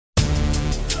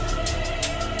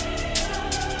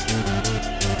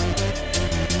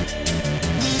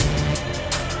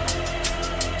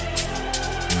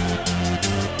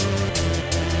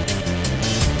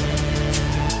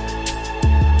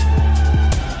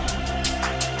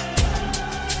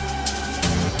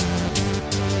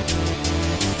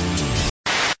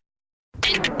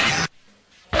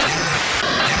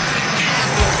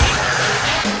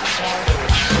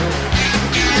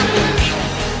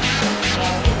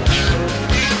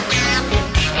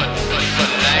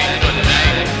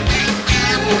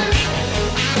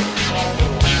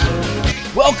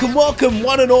Welcome,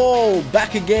 one and all,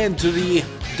 back again to the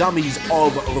Dummies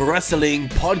of Wrestling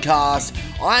podcast.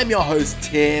 I'm your host,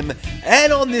 Tim,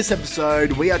 and on this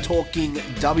episode, we are talking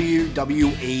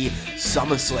WWE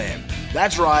SummerSlam.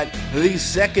 That's right, the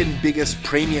second biggest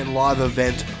premium live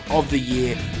event of the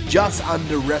year, just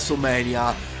under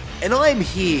WrestleMania. And I'm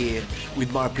here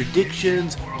with my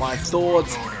predictions, my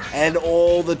thoughts, and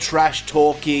all the trash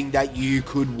talking that you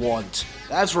could want.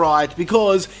 That's right,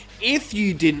 because if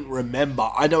you didn't remember,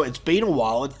 I know it's been a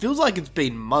while, it feels like it's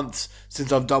been months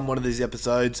since I've done one of these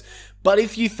episodes, but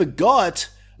if you forgot,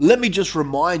 let me just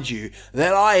remind you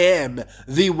that I am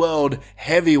the World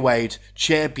Heavyweight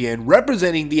Champion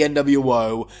representing the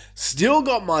NWO, still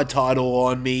got my title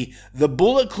on me, the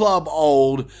Bullet Club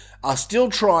old are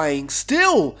still trying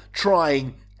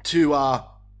to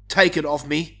take it off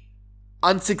me,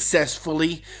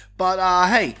 unsuccessfully, but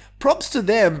hey, props to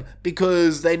them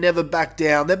because they never back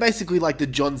down. They're basically like the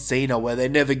John Cena where they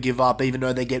never give up even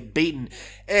though they get beaten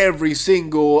every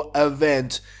single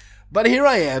event. But here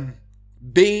I am,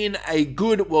 being a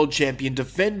good world champion,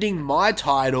 defending my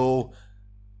title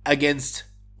against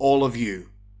all of you,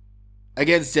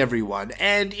 against everyone.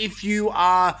 And if you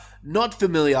are not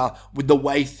familiar with the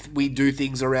way we do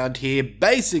things around here,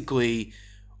 basically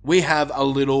we have a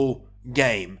little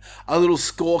game, a little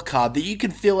scorecard that you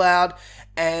can fill out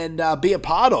and be a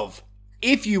part of.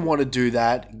 If you want to do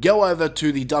that, go over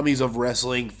to the Dummies of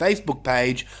Wrestling Facebook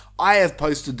page. I have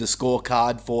posted the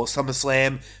scorecard for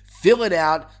SummerSlam. Fill it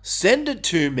out, send it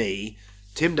to me,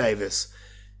 Tim Davis,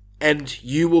 and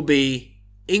you will be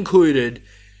included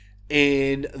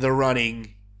in the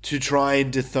running to try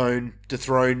and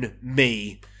dethrone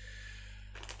me.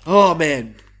 Oh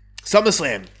man,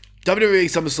 SummerSlam. WWE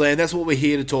SummerSlam, that's what we're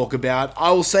here to talk about. I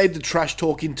will save the trash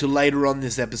talking to later on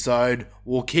this episode.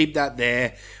 We'll keep that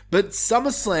there. But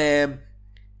SummerSlam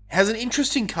has an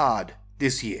interesting card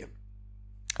this year.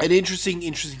 An interesting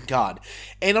card.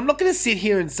 And I'm not going to sit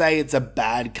here and say it's a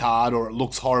bad card or it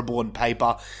looks horrible on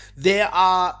paper. There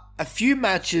are a few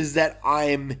matches that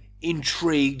I'm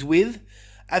intrigued with.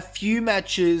 A few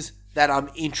matches that I'm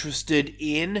interested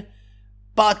in.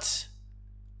 But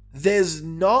there's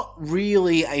not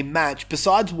really a match,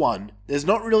 besides one, there's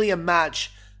not really a match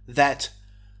that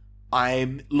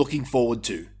I'm looking forward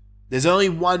to. There's only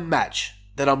one match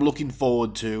that I'm looking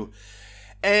forward to,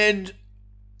 and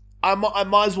I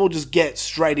might as well just get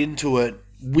straight into it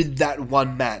with that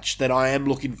one match that I am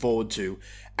looking forward to.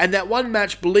 And that one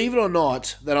match, believe it or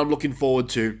not, that I'm looking forward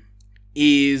to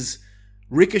is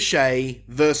Ricochet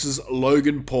versus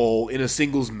Logan Paul in a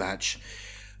singles match.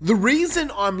 The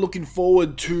reason I'm looking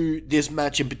forward to this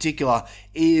match in particular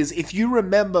is if you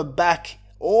remember back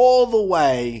all the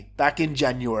way back in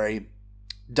January,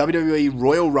 WWE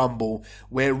Royal Rumble,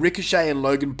 where Ricochet and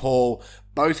Logan Paul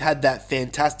both had that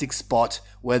fantastic spot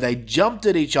where they jumped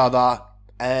at each other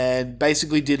and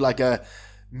basically did like a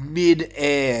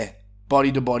mid-air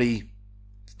body-to-body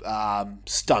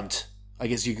stunt, I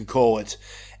guess you could call it.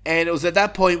 And it was at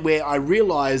that point where I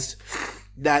realized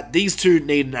that these two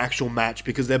need an actual match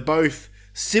because they're both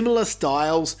similar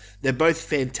styles, they're both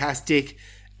fantastic,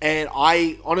 and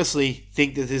I honestly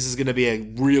think that this is going to be a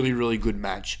really, really good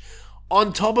match.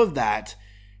 On top of that,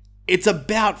 it's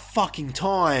about fucking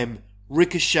time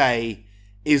Ricochet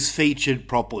is featured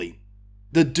properly.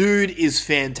 The dude is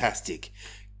fantastic.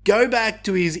 Go back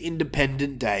to his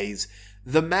independent days.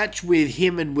 The match with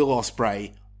him and Will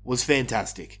Ospreay was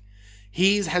fantastic.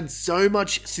 He's had so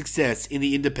much success in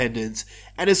the independents,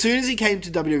 and as soon as he came to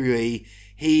WWE,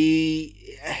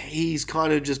 he's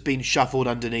kind of just been shuffled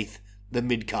underneath the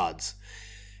mid-cards.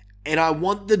 And I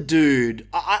want the dude,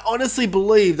 I honestly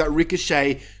believe that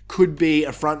Ricochet could be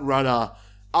a front runner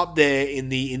up there in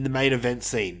the main event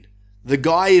scene. The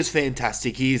guy is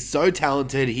fantastic, he is so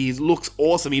talented, he looks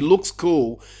awesome, he looks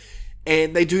cool,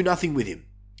 and they do nothing with him.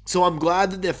 So I'm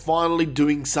glad that they're finally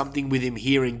doing something with him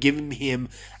here and giving him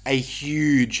a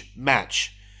huge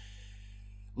match.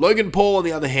 Logan Paul, on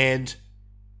the other hand,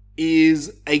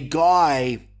 is a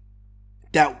guy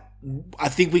that I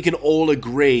think we can all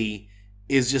agree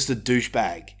is just a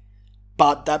douchebag.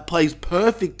 But that plays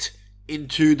perfect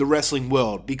into the wrestling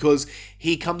world because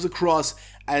he comes across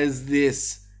as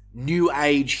this new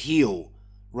age heel,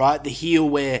 right? The heel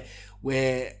where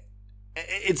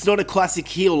it's not a classic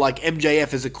heel like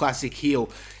MJF is a classic heel.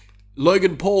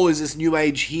 Logan Paul is this new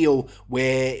age heel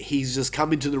where he's just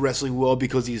come into the wrestling world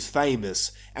because he's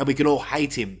famous and we can all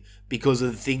hate him because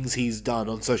of the things he's done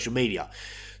on social media.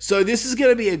 So this is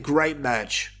going to be a great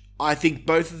match. I think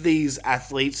both of these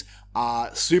athletes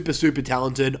are super, super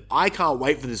talented. I can't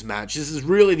wait for this match. This is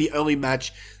really the only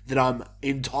match that I'm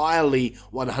entirely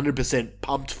 100%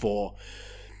 pumped for.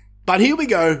 But here we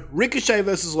go. Ricochet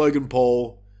versus Logan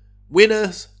Paul.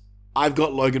 Winners. I've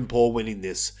got Logan Paul winning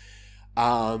this.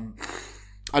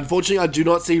 Unfortunately, I do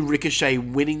not see Ricochet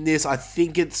winning this. I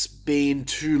think it's been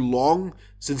too long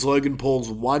since Logan Paul's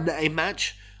won a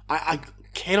match. I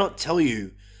cannot tell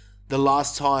you the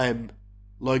last time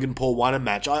Logan Paul won a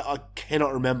match. I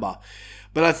cannot remember.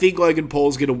 But I think Logan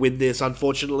Paul's going to win this.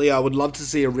 Unfortunately, I would love to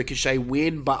see a Ricochet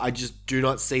win, but I just do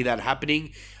not see that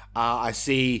happening. I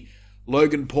see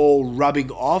Logan Paul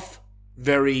rubbing off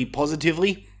very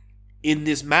positively in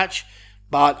this match,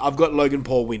 but I've got Logan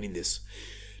Paul winning this.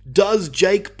 Does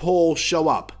Jake Paul show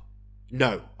up?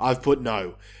 No. I've put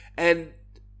no. And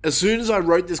as soon as I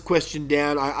wrote this question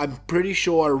down, I'm pretty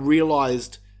sure I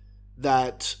realized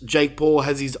that Jake Paul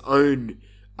has his own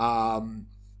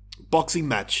boxing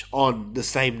match on the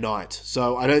same night.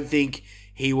 So I don't think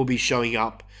he will be showing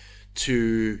up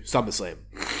to SummerSlam.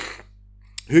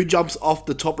 Who jumps off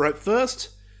the top rope first?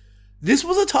 This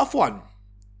was a tough one.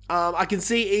 I can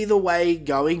see either way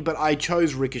going, but I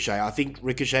chose Ricochet. I think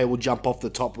Ricochet will jump off the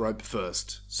top rope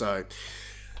first. So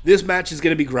this match is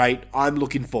going to be great. I'm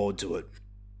looking forward to it.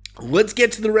 Let's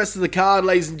get to the rest of the card,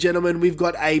 ladies and gentlemen. We've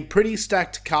got a pretty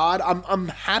stacked card. I'm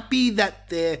happy that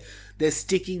they're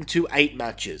sticking to 8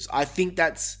 matches. I think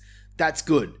that's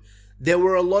good. There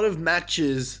were a lot of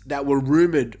matches that were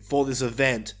rumored for this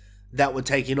event that were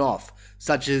taken off,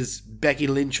 such as Becky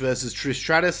Lynch versus Trish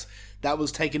Stratus. That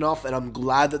was taken off, and I'm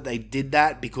glad that they did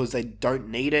that because they don't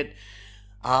need it.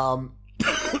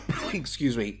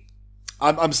 Excuse me.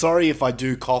 I'm sorry if I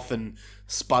do cough and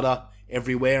sputter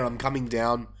everywhere. I'm coming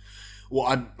down.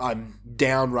 Well, I'm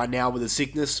down right now with a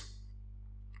sickness.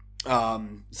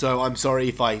 So I'm sorry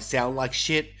if I sound like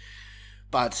shit.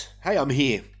 But hey, I'm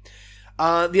here.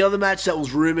 The other match that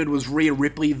was rumored was Rhea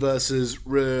Ripley versus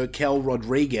Raquel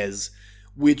Rodriguez,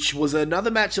 which was another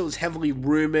match that was heavily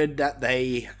rumored that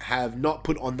they have not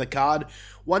put on the card.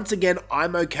 Once again,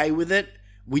 I'm okay with it.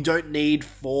 We don't need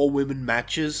 4 women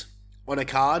matches on a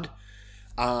card,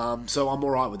 so I'm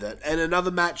alright with it. And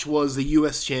another match was the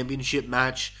US Championship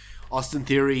match, Austin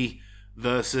Theory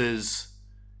versus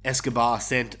Escobar.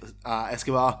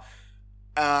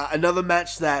 Another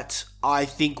match that I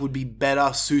think would be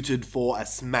better suited for a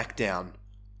SmackDown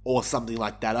or something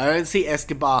like that. I don't see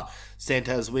Escobar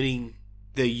Santos winning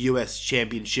the US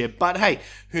Championship, but hey,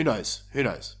 who knows?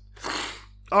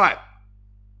 Alright,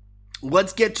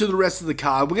 let's get to the rest of the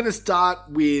card. We're going to start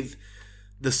with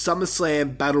the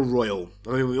SummerSlam Battle Royal.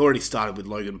 I mean, we already started with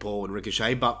Logan Paul and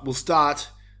Ricochet, but we'll start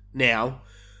now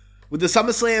with the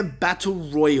SummerSlam Battle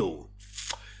Royal.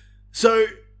 So,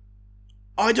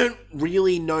 I don't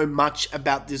really know much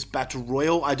about this Battle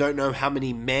Royal. I don't know how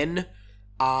many men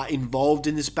are involved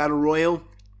in this Battle Royal.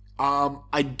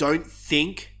 I don't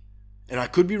think, and I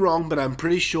could be wrong, but I'm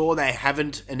pretty sure they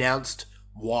haven't announced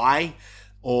why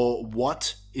or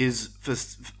what is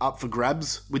up for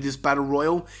grabs with this Battle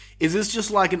Royal. Is this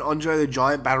just like an Andre the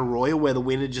Giant Battle Royal where the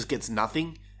winner just gets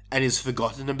nothing and is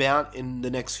forgotten about in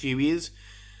the next few years?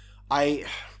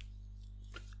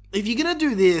 If you're going to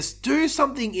do this, do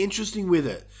something interesting with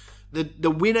it.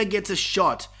 The winner gets a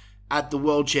shot at the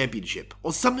World Championship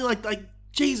or something like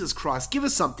Jesus Christ, give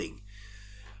us something.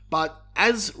 But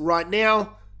as right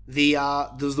now,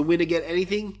 does the winner get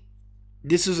anything?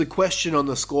 This is a question on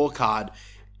the scorecard,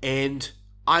 and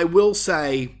I will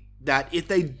say that if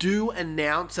they do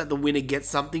announce that the winner gets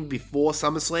something before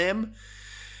SummerSlam,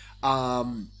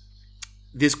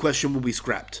 this question will be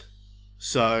scrapped.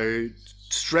 So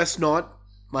stress not,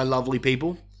 my lovely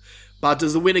people. But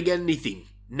does the winner get anything?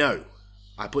 No.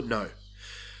 I put no.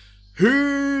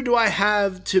 Who do I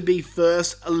have to be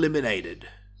first eliminated?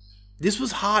 This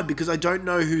was hard because I don't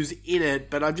know who's in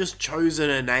it, but I've just chosen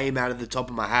a name out of the top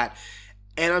of my hat,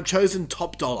 and I've chosen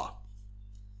Top Dollar.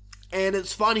 And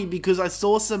it's funny because I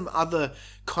saw some other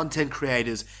content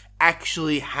creators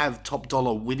actually have Top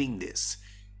Dollar winning this.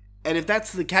 And if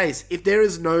that's the case, if there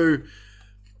is no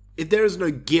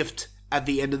gift at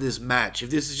the end of this match, if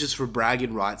this is just for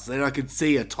bragging rights, then I could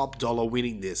see a Top Dollar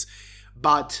winning this.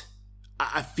 But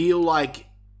I feel like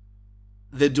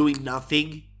they're doing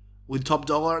nothing with Top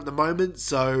Dollar at the moment,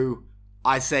 so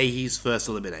I say he's first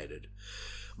eliminated.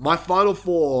 My final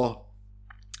 4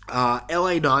 are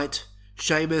LA Knight,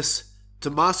 Sheamus,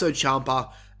 Tommaso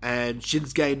Ciampa, and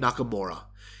Shinsuke Nakamura.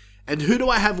 And who do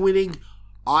I have winning?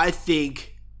 I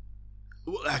think...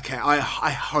 Okay, I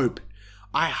hope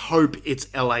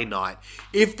it's LA Knight.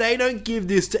 If they don't give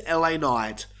this to LA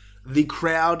Knight, the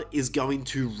crowd is going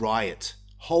to riot.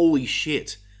 Holy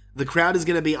shit. The crowd is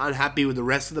going to be unhappy with the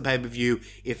rest of the pay-per-view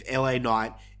if LA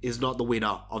Knight is not the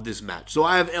winner of this match. So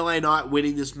I have LA Knight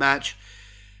winning this match,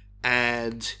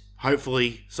 and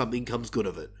hopefully something comes good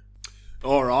of it.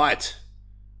 All right.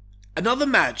 Another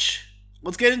match.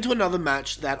 Let's get into another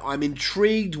match that I'm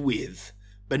intrigued with,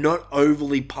 but not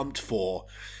overly pumped for.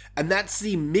 And that's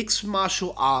the mixed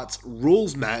martial arts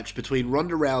rules match between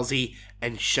Ronda Rousey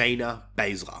and Shayna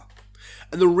Baszler.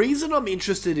 And the reason I'm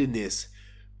interested in this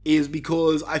is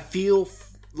because I feel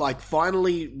like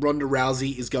finally Ronda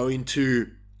Rousey is going to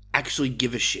actually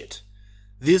give a shit.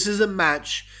 This is a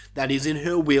match that is in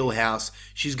her wheelhouse.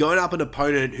 She's going up an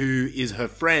opponent who is her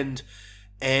friend,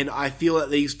 and I feel that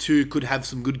these two could have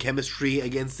some good chemistry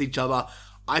against each other.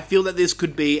 I feel that this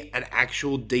could be an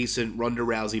actual decent Ronda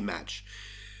Rousey match.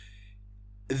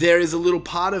 There is a little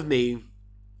part of me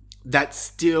that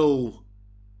still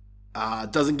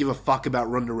doesn't give a fuck about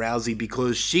Ronda Rousey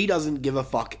because she doesn't give a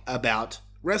fuck about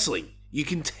wrestling. You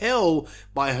can tell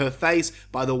by her face,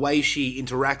 by the way she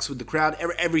interacts with the crowd,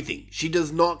 everything. She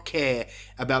does not care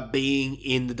about being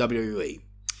in the WWE.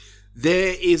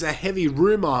 There is a heavy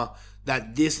rumor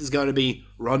that this is going to be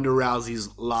Ronda Rousey's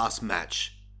last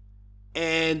match.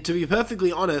 And to be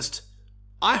perfectly honest,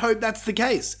 I hope that's the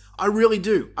case. I really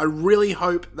do. I really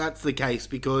hope that's the case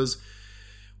because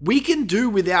we can do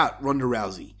without Ronda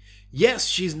Rousey. Yes,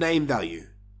 she's name value,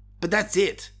 but that's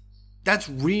it. That's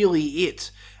really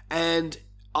it. And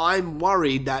I'm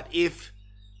worried that if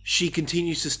she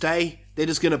continues to stay, they're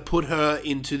just going to put her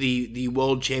into the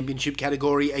World Championship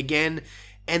category again,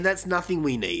 and that's nothing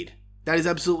we need. That is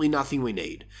absolutely nothing we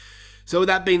need. So with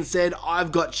that being said,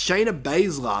 I've got Shayna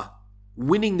Baszler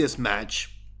winning this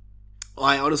match.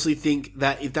 I honestly think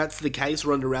that if that's the case,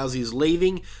 Ronda Rousey is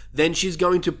leaving, then she's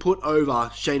going to put over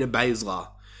Shayna Baszler.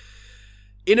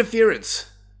 Interference.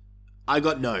 I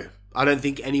got no. I don't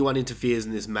think anyone interferes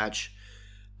in this match.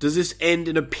 Does this end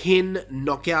in a pin,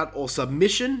 knockout, or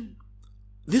submission?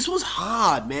 This was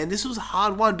hard, man. This was a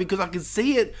hard one because I could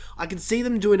see it. I could see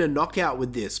them doing a knockout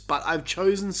with this, but I've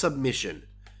chosen submission.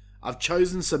 I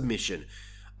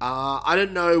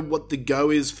don't know what the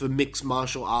go is for mixed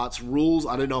martial arts rules.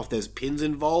 I don't know if there's pins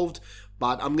involved,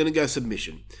 but I'm going to go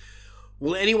submission.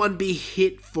 Will anyone be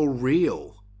hit for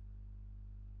real?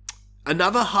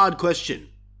 Another hard question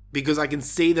because I can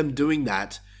see them doing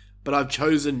that, but I've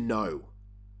chosen no.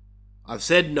 I've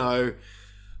said no,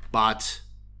 but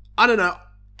I don't know.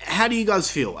 How do you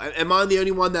guys feel? Am I the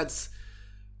only one that's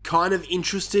kind of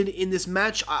interested in this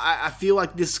match? I feel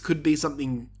like this could be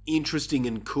something interesting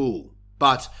and cool,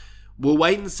 but we'll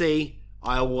wait and see.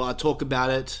 I will talk about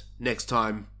it next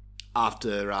time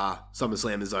after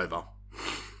SummerSlam is over.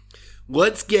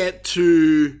 Let's get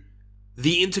to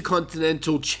the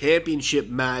Intercontinental Championship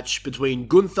match between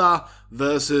Gunther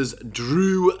versus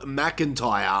Drew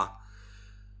McIntyre.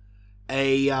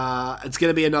 It's going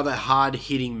to be another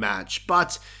hard-hitting match.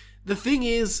 But the thing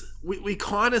is, we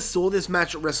kind of saw this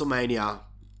match at WrestleMania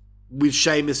with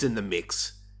Sheamus in the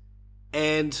mix.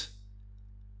 And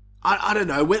I don't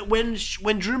know, when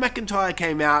Drew McIntyre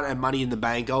came out at Money in the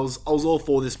Bank, I was all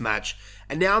for this match.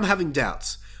 And now I'm having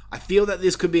doubts. I feel that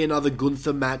this could be another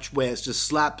Gunther match where it's just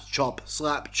slap, chop,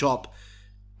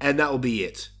 and that will be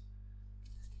it.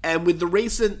 And with the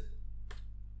recent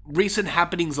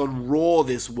happenings on Raw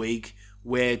this week,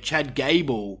 where Chad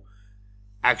Gable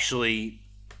actually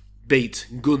beat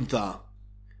Gunther,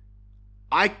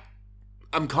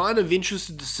 I'm kind of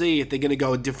interested to see if they're going to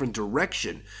go a different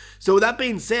direction. So with that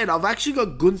being said, I've actually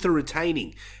got Gunther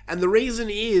retaining. And the reason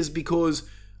is because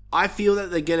I feel that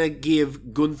they're going to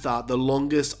give Gunther the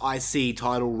longest IC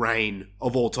title reign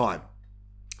of all time.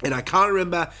 And I can't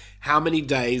remember how many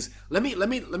days. Let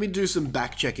me do some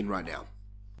back checking right now.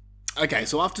 Okay,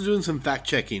 so after doing some fact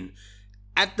checking,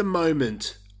 at the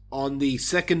moment, on the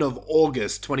 2nd of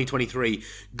August 2023,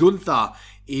 Gunther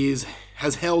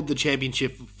has held the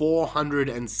championship for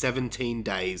 417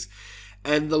 days.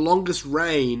 And the longest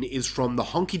reign is from the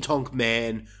Honky Tonk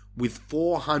Man with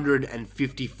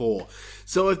 454.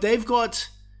 So if they've got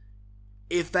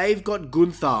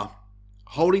Gunther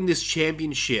holding this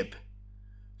championship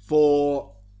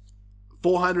for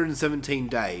 417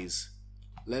 days,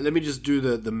 let me just do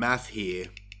the math here.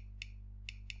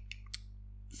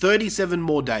 37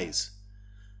 more days.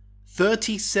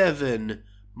 37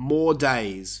 more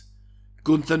days.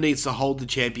 Gunther needs to hold the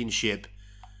championship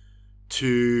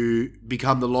to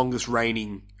become the longest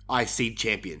reigning IC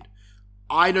champion.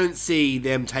 I don't see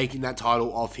them taking that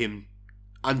title off him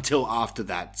until after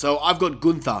that. So I've got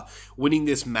Gunther winning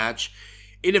this match.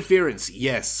 Interference,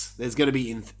 yes, there's going to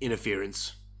be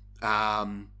interference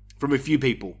from a few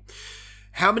people.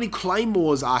 How many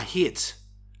claymores are hit?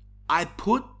 I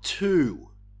put two,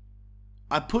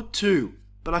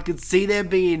 but I could see there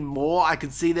being more. I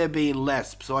could see there being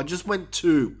less. So I just went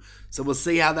 2. So we'll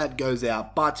see how that goes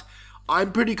out. But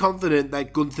I'm pretty confident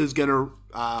that Gunther's going to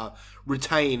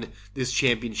retain this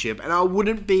championship, and I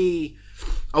wouldn't be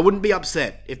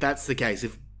upset if that's the case.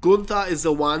 If Gunther is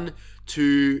the one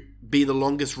to be the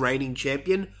longest reigning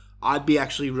champion, I'd be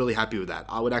actually really happy with that.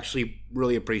 I would actually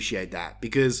really appreciate that,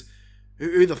 because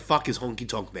who the fuck is Honky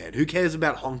Tonk Man? Who cares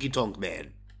about Honky Tonk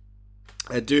Man?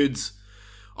 That dude's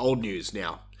old news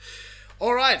now.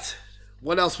 Alright,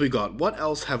 what else we got? What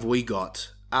else have we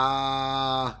got?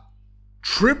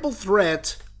 Triple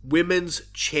threat women's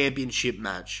championship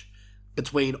match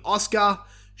between Asuka,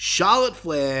 Charlotte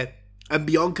Flair, and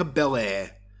Bianca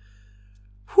Belair.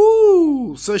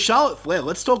 Whoo! So Charlotte Flair,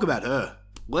 let's talk about her.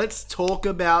 Let's talk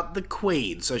about the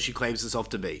queen, so she claims herself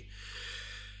to be.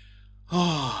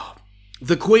 Oh,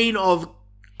 the queen of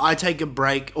I take a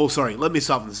break. Oh, sorry, let me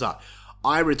start from the start.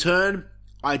 I return,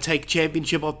 I take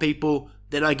championship off people,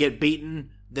 then I get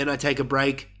beaten, then I take a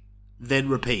break, then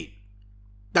repeat.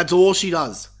 That's all she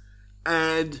does.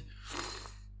 And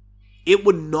it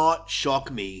would not shock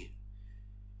me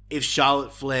if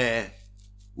Charlotte Flair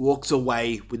walks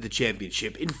away with the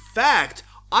championship. In fact,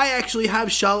 I actually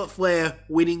have Charlotte Flair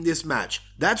winning this match.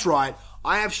 That's right,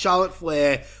 I have Charlotte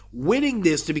Flair winning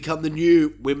this to become the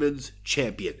new women's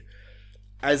champion.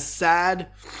 As sad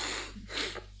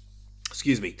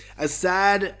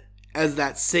as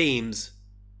that seems,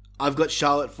 I've got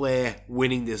Charlotte Flair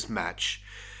winning this match.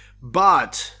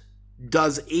 But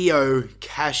does Io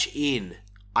cash in?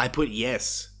 I put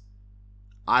yes.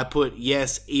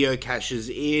 Io cashes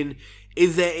in.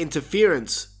 Is there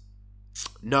interference?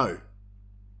 No.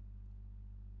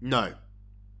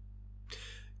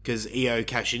 Because Io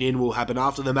cashing in will happen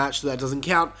after the match, so that doesn't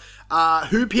count.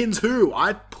 Who pins who?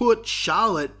 I put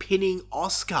Charlotte pinning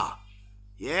Asuka.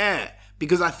 Yeah,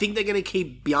 because I think they're going to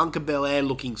keep Bianca Belair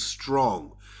looking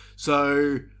strong.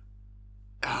 So,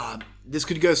 this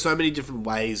could go so many different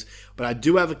ways, but I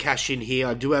do have a cash in here.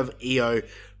 I do have Io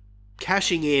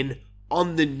cashing in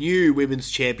on the new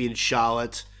women's champion,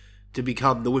 Charlotte, to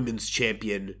become the women's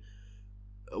champion.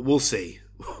 We'll see.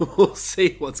 We'll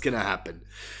see what's going to happen.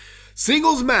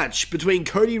 Singles match between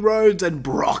Cody Rhodes and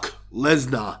Brock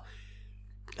Lesnar.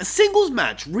 A singles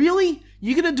match? Really?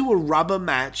 You're going to do a rubber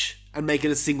match and make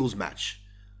it a singles match?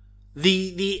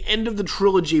 The end of the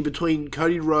trilogy between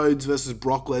Cody Rhodes versus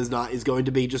Brock Lesnar is going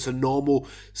to be just a normal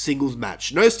singles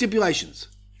match. No stipulations.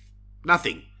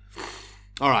 Nothing.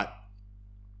 Alright.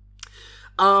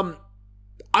 I'm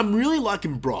really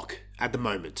liking Brock at the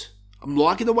moment. I'm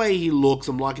liking the way he looks.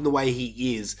 I'm liking the way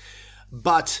he is.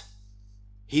 But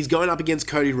he's going up against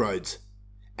Cody Rhodes.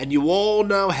 And you all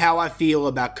know how I feel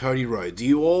about Cody Rhodes.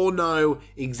 You all know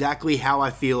exactly how I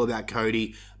feel about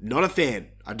Cody. Not a fan.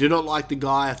 I do not like the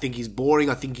guy. I think he's boring.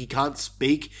 I think he can't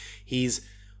speak. He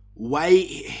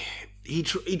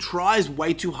tries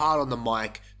way too hard on the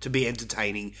mic to be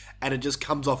entertaining, and it just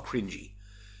comes off cringy.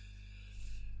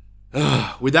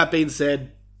 With that being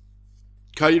said,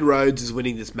 Cody Rhodes is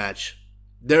winning this match.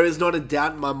 There is not a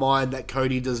doubt in my mind that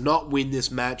Cody does not win this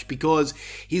match because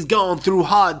he's going through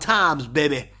hard times,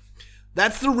 baby.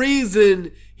 That's the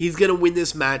reason he's going to win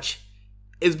this match,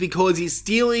 is because he's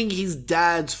stealing his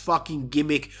dad's fucking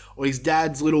gimmick or his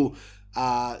dad's little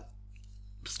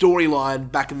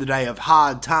storyline back in the day of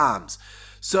hard times.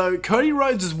 So Cody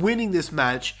Rhodes is winning this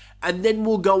match, and then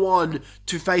we'll go on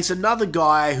to face another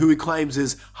guy who he claims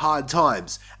is hard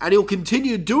times. And he'll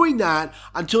continue doing that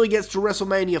until he gets to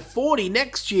WrestleMania 40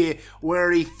 next year,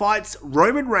 where he fights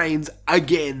Roman Reigns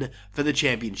again for the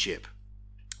championship.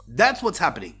 That's what's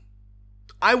happening.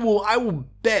 I will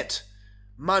bet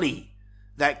money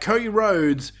that Cody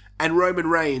Rhodes and Roman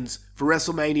Reigns for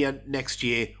WrestleMania next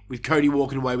year, with Cody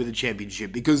walking away with the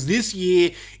championship. Because this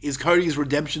year is Cody's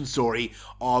redemption story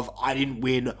of, I didn't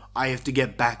win, I have to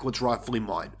get back what's rightfully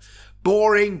mine.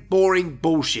 Boring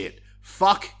bullshit.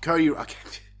 Fuck Cody.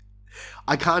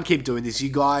 I can't keep doing this, you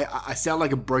guy. I sound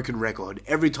like a broken record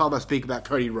every time I speak about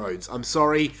Cody Rhodes. I'm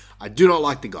sorry, I do not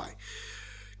like the guy.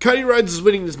 Cody Rhodes is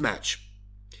winning this match.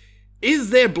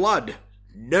 Is there blood?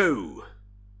 No.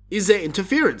 Is there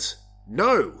interference?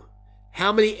 No.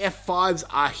 How many F5s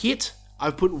are hit?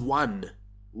 I've put one.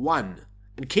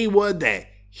 And key word there,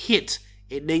 hit.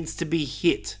 It needs to be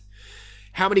hit.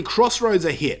 How many crossroads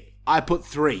are hit? I put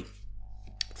 3.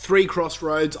 3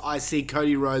 crossroads. I see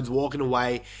Cody Rhodes walking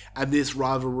away, and this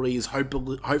rivalry is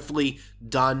hopefully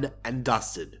done and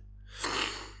dusted.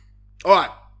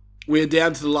 Alright, we're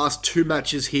down to the last 2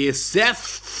 matches here. Seth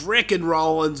frickin'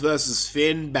 Rollins versus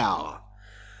Finn Balor.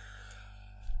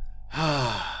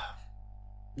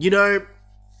 You know,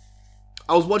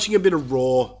 I was watching a bit of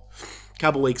Raw a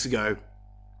couple weeks ago,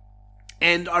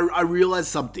 and I realized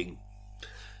something.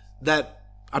 That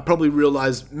I probably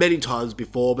realized many times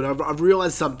before, but I've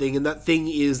realized something, and that thing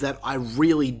is that I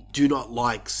really do not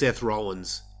like Seth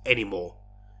Rollins anymore.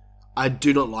 I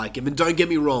do not like him, and don't get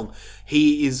me wrong,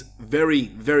 he is very,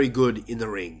 very good in the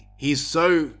ring. He's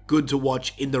so good to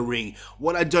watch in the ring.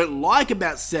 What I don't like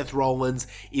about Seth Rollins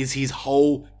is his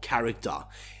whole character.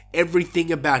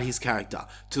 Everything about his character,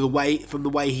 from the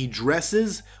way he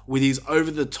dresses with his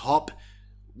over-the-top,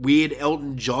 weird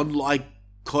Elton John-like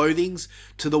clothings,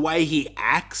 to the way he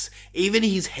acts, even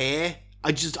his hair.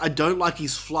 I don't like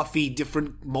his fluffy,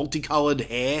 different, multicolored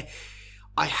hair.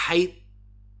 I hate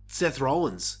Seth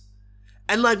Rollins.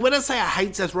 And like, when I say I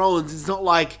hate Seth Rollins, it's not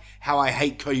like how I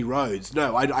hate Cody Rhodes.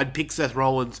 No, I'd pick Seth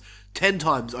Rollins 10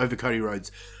 times over Cody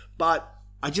Rhodes. But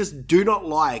I just do not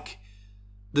like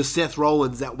the Seth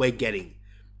Rollins that we're getting.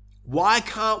 Why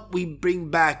can't we bring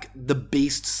back the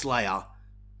Beast Slayer,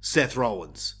 Seth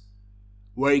Rollins?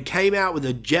 Where he came out with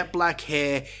a jet black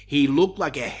hair, he looked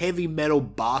like a heavy metal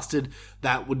bastard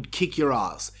that would kick your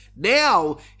ass.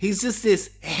 Now, he's just this,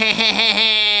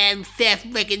 I'm Seth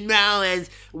frickin' Rollins.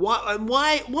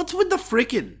 Why? What's with the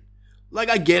frickin'? Like,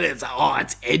 I get it,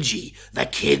 it's edgy. The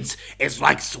kids, it's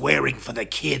like swearing for the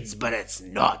kids, but it's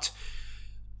not.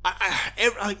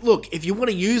 Look, if you want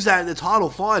to use that in the title,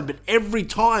 fine, but every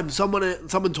time someone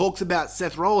talks about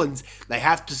Seth Rollins, they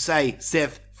have to say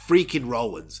Seth freaking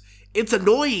Rollins. It's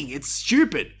annoying. It's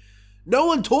stupid. No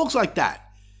one talks like that.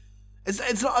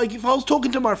 It's not like if I was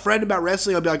talking to my friend about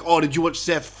wrestling, I'd be like, oh, did you watch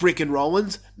Seth freaking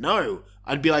Rollins? No.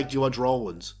 I'd be like, do you watch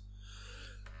Rollins?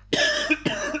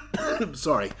 I'm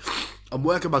sorry. I'm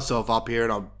working myself up here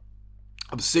and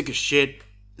I'm sick as shit.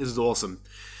 This is awesome.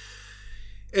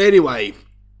 Anyway,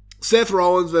 Seth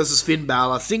Rollins versus Finn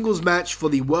Balor, singles match for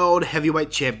the World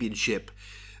Heavyweight Championship.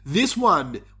 This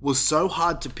one was so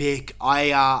hard to pick.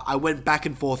 I went back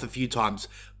and forth a few times,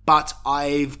 but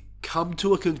I've come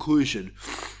to a conclusion.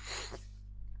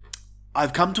 And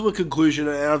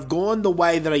I've gone the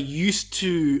way that I used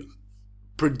to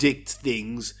predict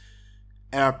things,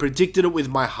 and I predicted it with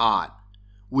my heart,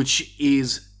 which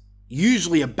is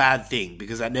usually a bad thing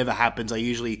because that never happens. I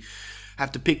usually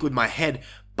have to pick with my head,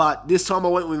 but this time I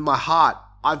went with my heart.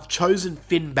 I've chosen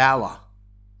Finn Balor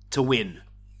to win.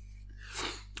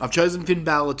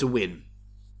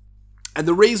 And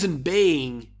the reason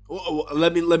being,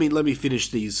 let me finish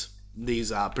these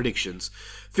predictions.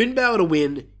 Finn Balor to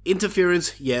win,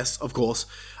 interference, yes, of course.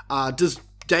 Does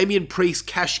Damian Priest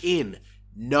cash in?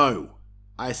 No.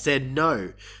 I said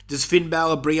no. Does Finn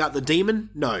Balor bring out the demon?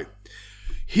 No.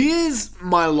 Here's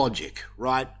my logic,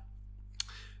 right?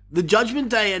 The Judgment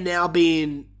Day are now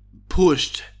being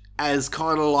pushed as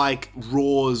kind of like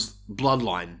Raw's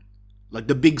bloodline. Like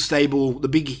the big stable, the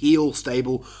big heel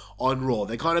stable on Raw.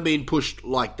 They're kind of being pushed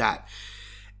like that.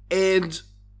 And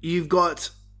you've got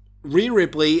Rhea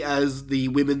Ripley as the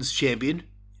women's champion.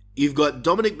 You've got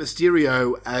Dominic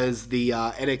Mysterio as the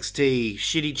NXT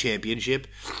Shitty Championship.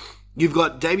 You've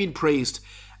got Damian Priest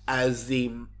as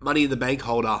the Money in the Bank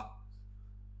holder.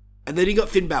 And then you got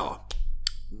Finn Balor.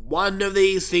 One of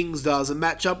these things doesn't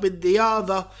match up with the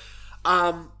other.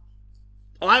 I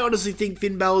honestly think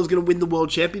Finn Balor is going to win the World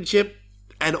Championship.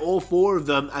 And all four of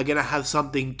them are going to have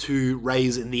something to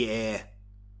raise in the air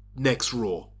next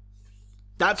Raw.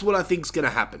 That's what I think is going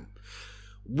to happen.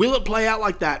 Will it play out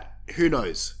like that? Who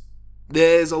knows?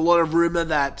 There's a lot of rumor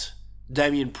that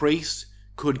Damian Priest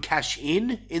could cash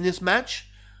in this match.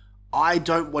 I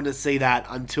don't want to see that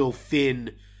until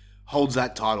Finn holds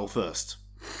that title first.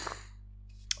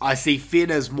 I see Finn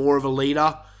as more of a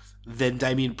leader than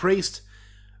Damian Priest.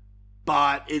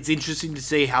 But it's interesting to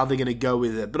see how they're going to go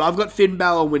with it. But I've got Finn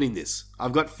Balor winning this.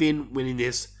 I'm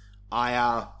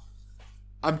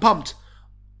pumped.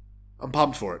 I'm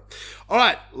pumped for it.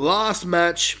 Alright, last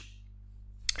match.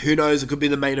 Who knows? It could be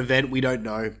the main event. We don't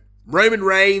know. Roman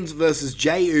Reigns versus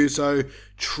Jey Uso.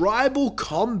 Tribal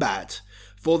combat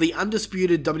for the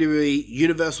undisputed WWE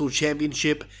Universal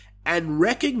Championship and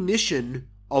recognition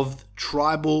of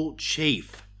Tribal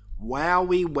Chief.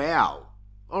 Wowee wow.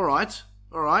 Alright.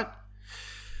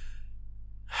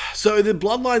 So the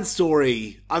Bloodline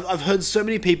story, I've heard so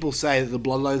many people say that the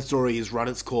Bloodline story has run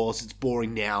its course, it's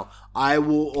boring now. I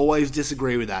will always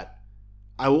disagree with that.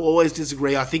 I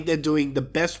think they're doing the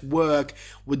best work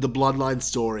with the Bloodline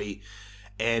story.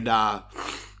 And I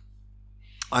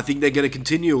think they're going to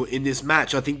continue in this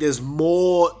match. I think there's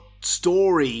more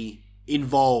story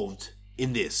involved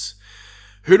in this.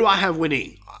 Who do I have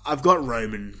winning? I've got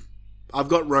Roman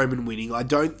winning. I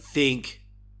don't think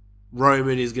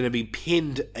Roman is going to be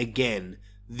pinned again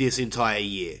this entire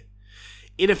year.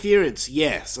 Interference,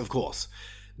 yes, of course.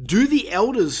 Do the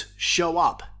elders show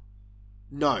up?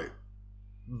 No.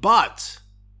 But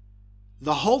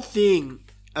the whole thing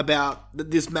about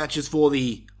that this match is for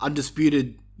the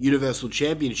undisputed Universal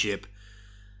Championship,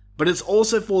 but it's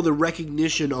also for the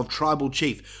recognition of Tribal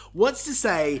Chief. What's to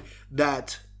say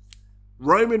that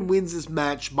Roman wins this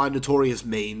match by notorious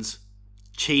means,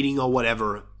 cheating or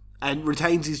whatever, and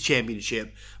retains his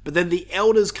championship, but then the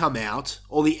elders come out,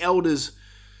 or the elders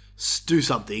do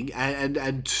something,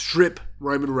 and strip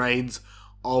Roman Reigns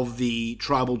of the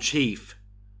Tribal Chief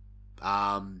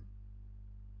badge,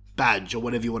 or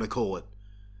whatever you want to call it,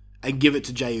 and give it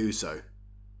to Jey Uso.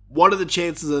 What are the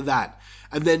chances of that?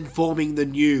 And then forming the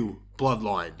new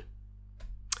bloodline.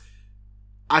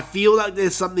 I feel like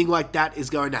there's something like that is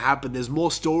going to happen. There's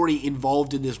more story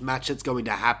involved in this match that's going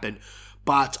to happen.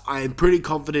 But I am pretty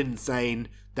confident in saying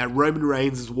that Roman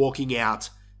Reigns is walking out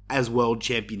as world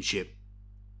champion.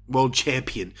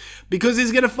 Because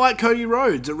he's going to fight Cody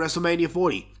Rhodes at WrestleMania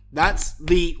 40. That's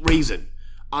the reason,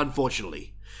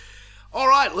 unfortunately.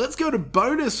 Alright, let's go to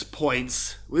bonus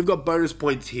points. We've got bonus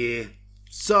points here.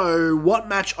 So, what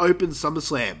match opens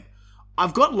SummerSlam?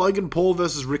 I've got Logan Paul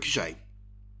versus Ricochet.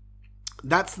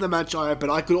 That's the match I open.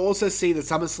 I could also see the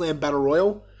SummerSlam Battle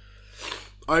Royal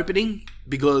opening,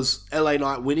 because LA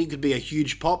Knight winning could be a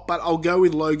huge pop, but I'll go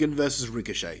with Logan versus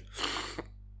Ricochet.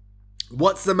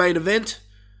 What's the main event?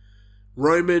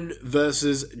 Roman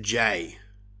versus Jey.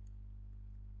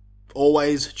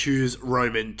 Always choose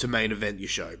Roman to main event your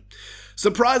show.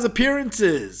 Surprise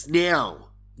appearances. Now,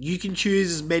 you can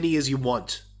choose as many as you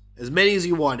want. As many as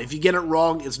you want. If you get it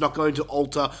wrong, it's not going to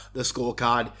alter the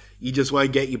scorecard. You just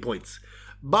won't get your points.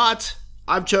 But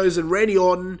I've chosen Randy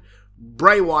Orton,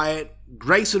 Bray Wyatt,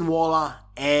 Grayson Waller,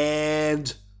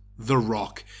 and The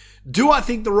Rock. Do I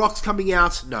think The Rock's coming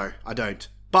out? No, I don't.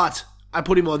 But I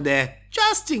put him on there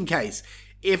just in case.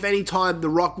 If any time The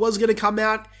Rock was going to come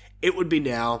out, it would be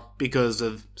now because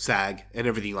of SAG and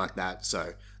everything like that.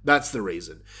 So that's the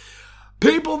reason.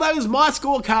 People, that is my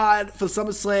scorecard for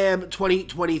SummerSlam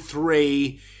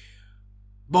 2023.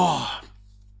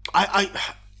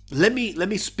 Let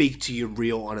me speak to you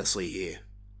real honestly here.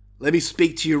 Let me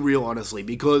speak to you real honestly,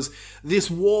 because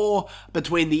this war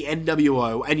between the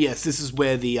NWO, and yes, this is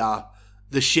where the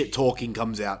shit talking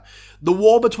comes out. The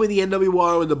war between the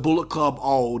NWO and the Bullet Club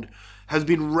Old has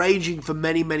been raging for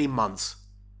many, many months.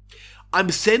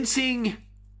 I'm sensing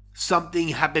something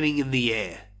happening in the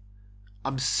air.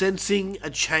 I'm sensing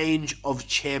a change of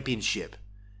championship.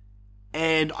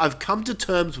 And I've come to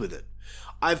terms with it.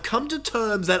 I've come to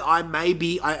terms that I may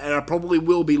be, and I probably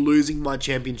will be, losing my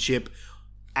championship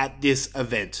at this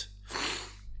event.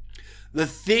 The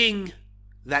thing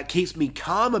that keeps me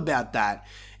calm about that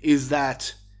is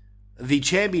that the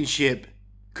championship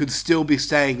could still be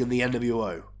staying in the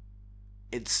NWO.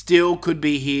 It still could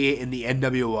be here in the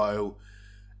NWO.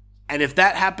 And if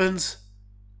that happens,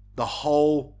 the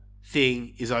whole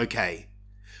thing is okay.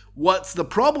 What's the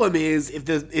problem is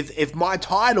if my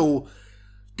title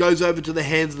goes over to the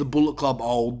hands of the Bullet Club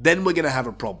Old, then we're going to have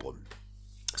a problem.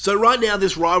 So right now,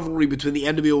 this rivalry between the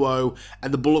NWO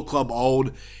and the Bullet Club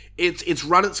Old, it's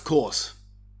run its course.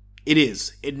 It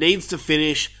is. It needs to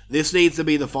finish. This needs to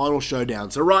be the final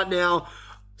showdown. So right now,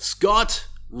 Scott,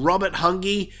 Robert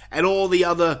Hungy, and all the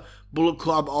other Bullet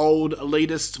Club Old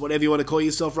elitists, whatever you want to call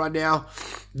yourself right now,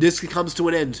 this comes to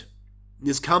an end.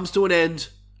 This comes to an end,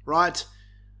 right?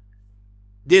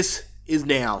 This is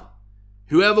now.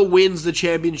 Whoever wins the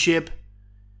championship,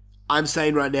 I'm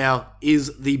saying right now,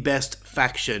 is the best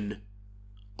faction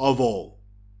of all.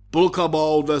 Bullet Club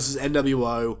Old versus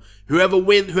NWO. Whoever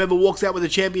walks out with the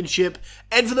championship.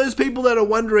 And for those people that are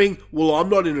wondering, well, I'm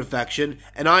not in a faction,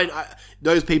 and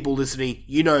those people listening,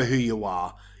 you know who you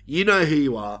are. You know who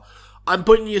you are. I'm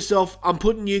putting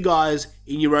you guys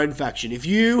in your own faction. If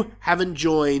you haven't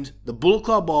joined the Bullet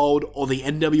Club Old or the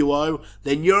NWO,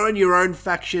 then you're in your own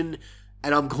faction,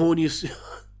 and I'm calling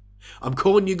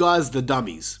you guys the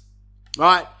Dummies.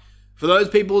 Alright? For those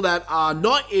people that are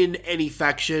not in any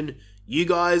faction, you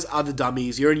guys are the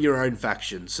Dummies. You're in your own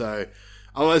faction. So,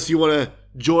 unless you want to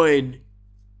join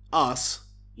us,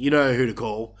 you know who to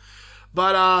call.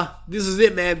 But, this is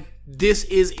it, man. This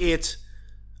is it.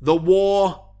 The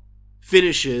war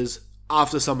finishes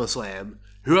after SummerSlam.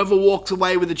 Whoever walks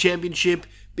away with the championship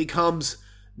becomes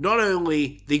not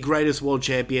only the greatest world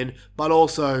champion, but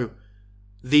also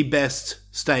the best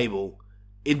stable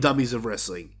in Dummies of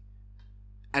Wrestling.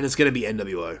 And it's going to be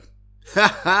NWO.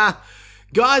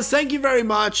 Guys, thank you very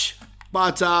much.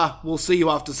 But we'll see you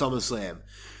after SummerSlam.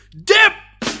 Dip!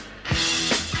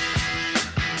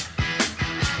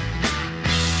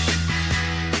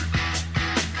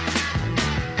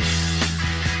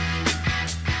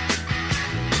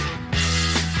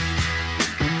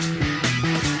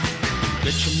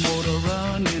 Get your motor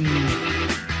running.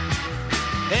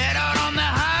 Head out on the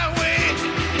highway,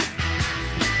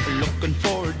 looking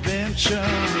for adventure.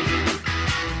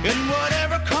 And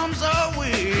whatever comes our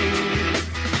way.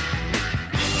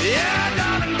 Yeah,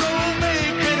 darling, go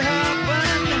make it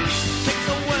happen. Take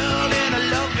the world in a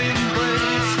loving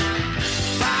embrace.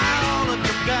 Fire all of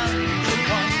your guns at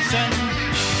once and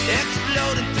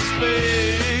explode into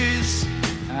space.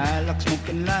 I like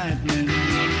smoking lightning,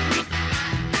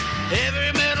 heavy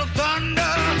metal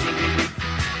thunder,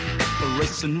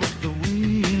 racing with the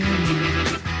wind,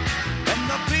 and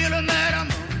the feeling that I'm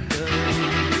under.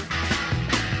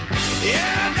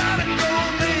 Yeah, darling, go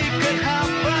make it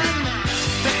happen.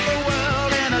 Take the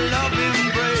world in a loving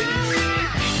embrace.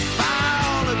 Fire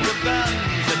all of your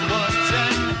guns at once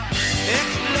and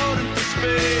explode into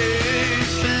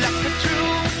space. Like a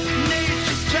true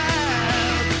nature's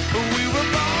child, we were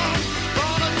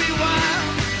born to be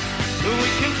wild. We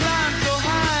can climb so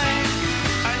high,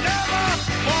 I never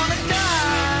wanna die.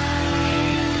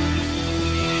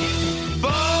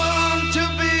 Born to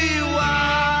be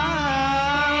wild.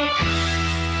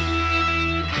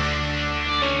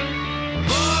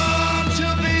 Born to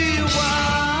be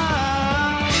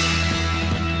wild.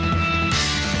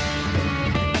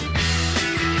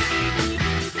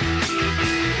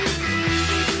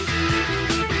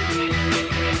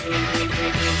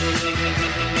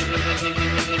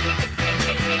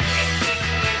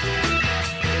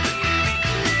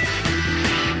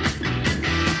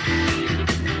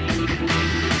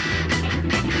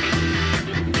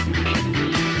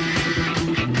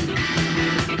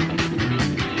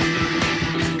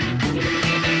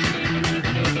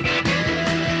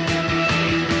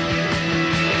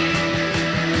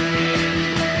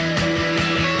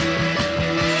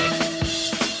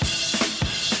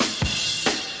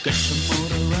 Get your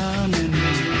motor running.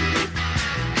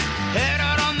 Head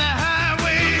out on the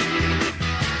highway,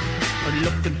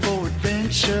 looking